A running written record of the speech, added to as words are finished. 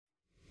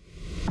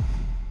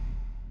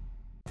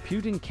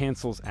Putin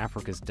cancels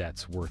Africa's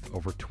debts worth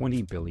over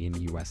 $20 billion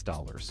US.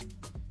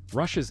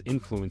 Russia's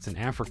influence in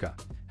Africa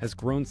has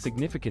grown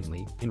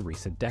significantly in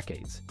recent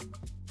decades.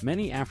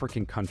 Many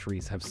African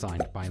countries have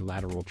signed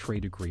bilateral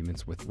trade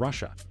agreements with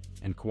Russia,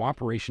 and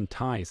cooperation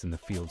ties in the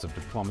fields of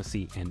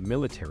diplomacy and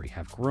military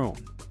have grown.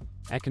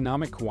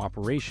 Economic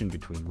cooperation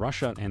between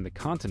Russia and the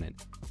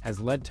continent has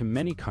led to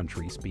many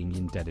countries being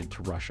indebted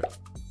to Russia.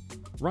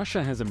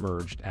 Russia has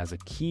emerged as a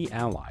key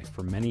ally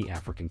for many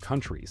African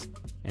countries,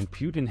 and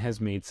Putin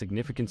has made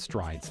significant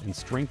strides in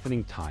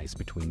strengthening ties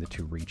between the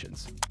two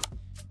regions.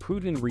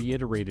 Putin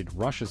reiterated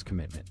Russia's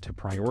commitment to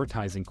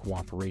prioritizing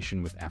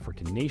cooperation with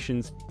African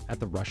nations at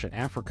the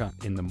Russia-Africa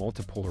in the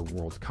Multipolar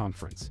World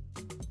Conference.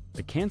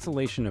 The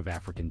cancellation of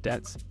African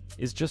debts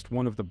is just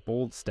one of the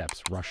bold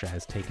steps Russia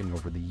has taken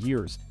over the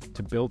years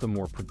to build a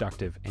more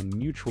productive and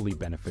mutually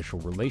beneficial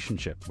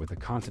relationship with the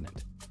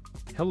continent.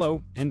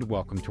 Hello and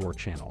welcome to our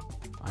channel.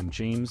 I'm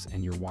James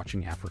and you're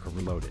watching Africa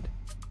Reloaded.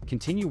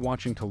 Continue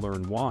watching to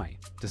learn why,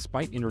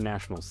 despite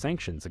international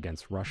sanctions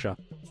against Russia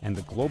and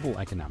the global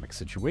economic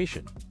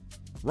situation,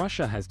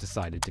 Russia has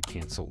decided to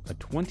cancel a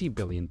 $20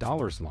 billion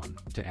loan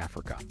to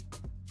Africa.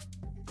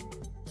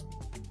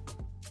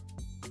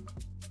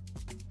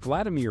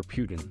 Vladimir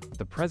Putin,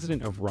 the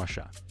president of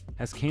Russia,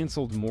 has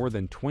canceled more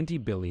than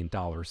 $20 billion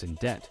in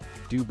debt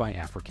due by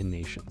African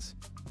nations.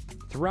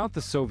 Throughout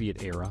the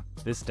Soviet era,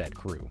 this debt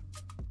grew.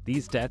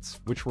 These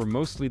debts, which were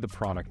mostly the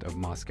product of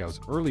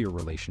Moscow's earlier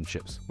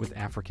relationships with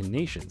African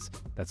nations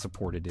that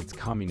supported its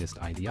communist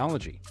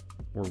ideology,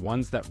 were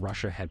ones that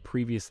Russia had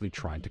previously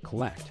tried to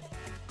collect.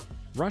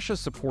 Russia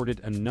supported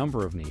a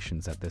number of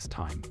nations at this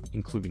time,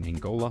 including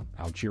Angola,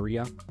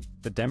 Algeria,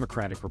 the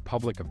Democratic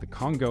Republic of the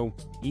Congo,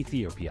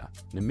 Ethiopia,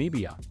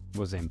 Namibia,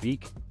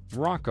 Mozambique,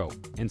 Morocco,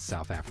 and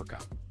South Africa.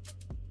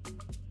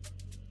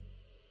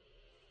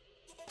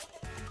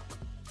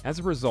 As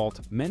a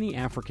result, many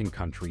African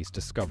countries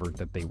discovered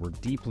that they were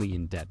deeply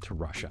in debt to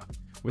Russia,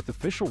 with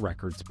official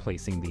records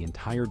placing the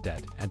entire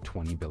debt at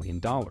 $20 billion.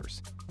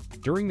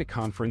 During the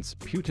conference,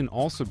 Putin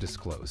also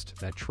disclosed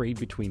that trade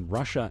between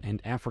Russia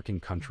and African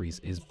countries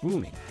is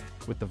booming,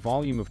 with the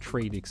volume of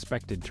trade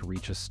expected to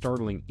reach a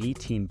startling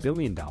 $18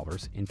 billion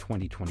in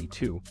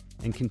 2022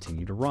 and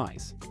continue to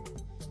rise.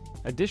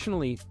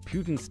 Additionally,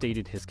 Putin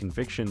stated his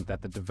conviction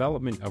that the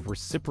development of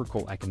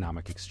reciprocal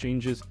economic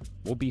exchanges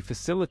will be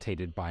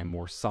facilitated by a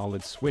more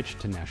solid switch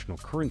to national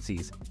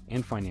currencies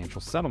and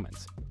financial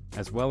settlements,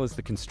 as well as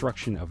the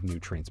construction of new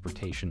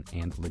transportation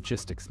and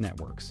logistics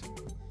networks.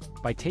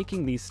 By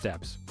taking these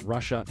steps,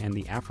 Russia and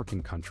the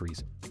African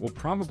countries will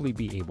probably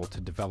be able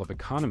to develop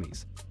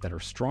economies that are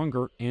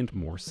stronger and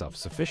more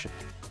self-sufficient,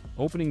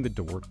 opening the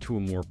door to a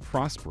more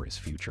prosperous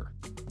future.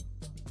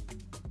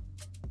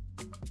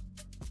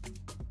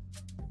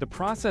 The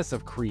process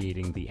of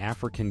creating the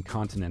African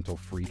Continental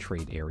Free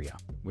Trade Area,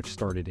 which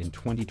started in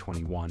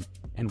 2021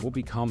 and will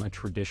become a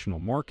traditional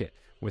market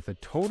with a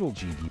total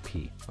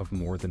GDP of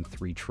more than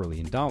 $3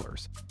 trillion,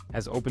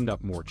 has opened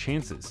up more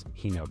chances,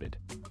 he noted.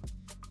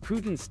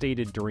 Putin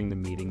stated during the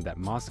meeting that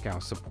Moscow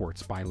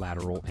supports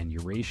bilateral and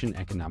Eurasian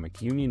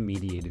Economic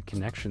Union-mediated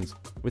connections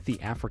with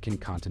the African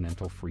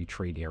Continental Free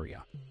Trade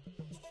Area.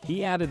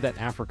 He added that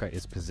Africa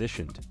is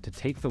positioned to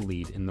take the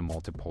lead in the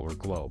multipolar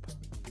globe.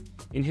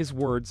 In his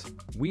words,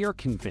 "We are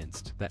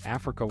convinced that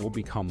Africa will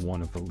become one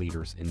of the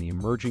leaders in the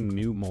emerging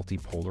new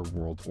multipolar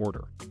world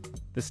order.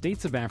 The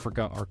states of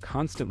Africa are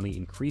constantly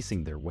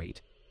increasing their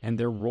weight and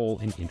their role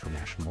in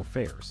international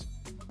affairs.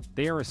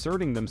 They are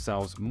asserting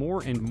themselves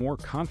more and more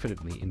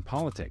confidently in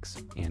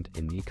politics and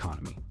in the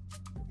economy.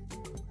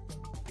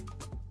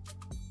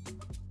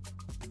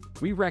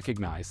 We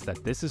recognize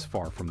that this is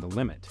far from the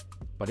limit,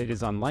 but it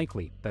is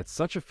unlikely that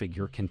such a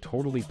figure can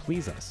totally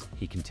please us,"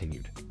 he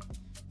continued.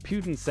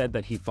 Putin said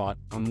that he thought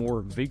a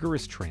more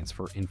vigorous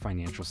transfer in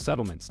financial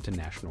settlements to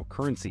national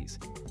currencies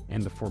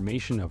and the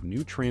formation of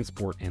new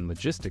transport and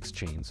logistics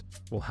chains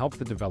will help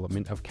the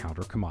development of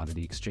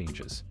counter-commodity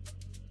exchanges.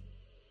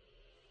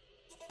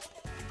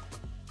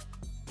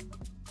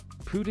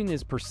 Putin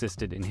has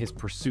persisted in his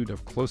pursuit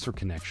of closer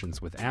connections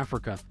with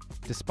Africa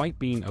despite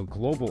being a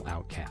global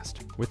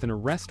outcast with an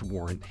arrest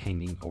warrant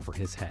hanging over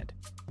his head.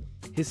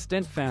 His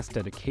steadfast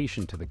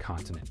dedication to the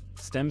continent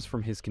stems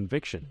from his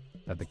conviction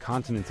that the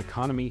continent's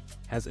economy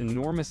has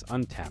enormous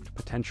untapped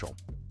potential.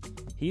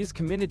 He is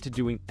committed to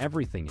doing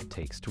everything it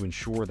takes to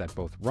ensure that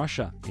both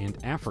Russia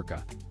and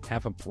Africa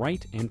have a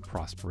bright and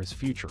prosperous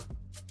future.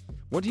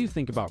 What do you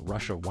think about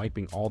Russia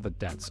wiping all the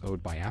debts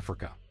owed by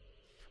Africa?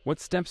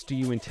 What steps do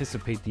you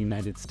anticipate the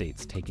United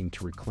States taking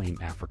to reclaim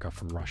Africa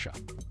from Russia?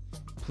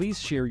 Please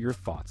share your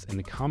thoughts in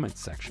the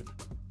comments section.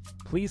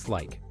 Please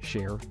like,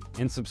 share,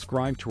 and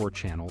subscribe to our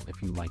channel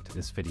if you liked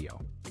this video.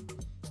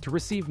 To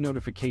receive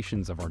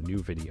notifications of our new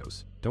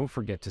videos, don't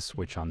forget to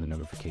switch on the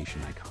notification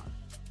icon.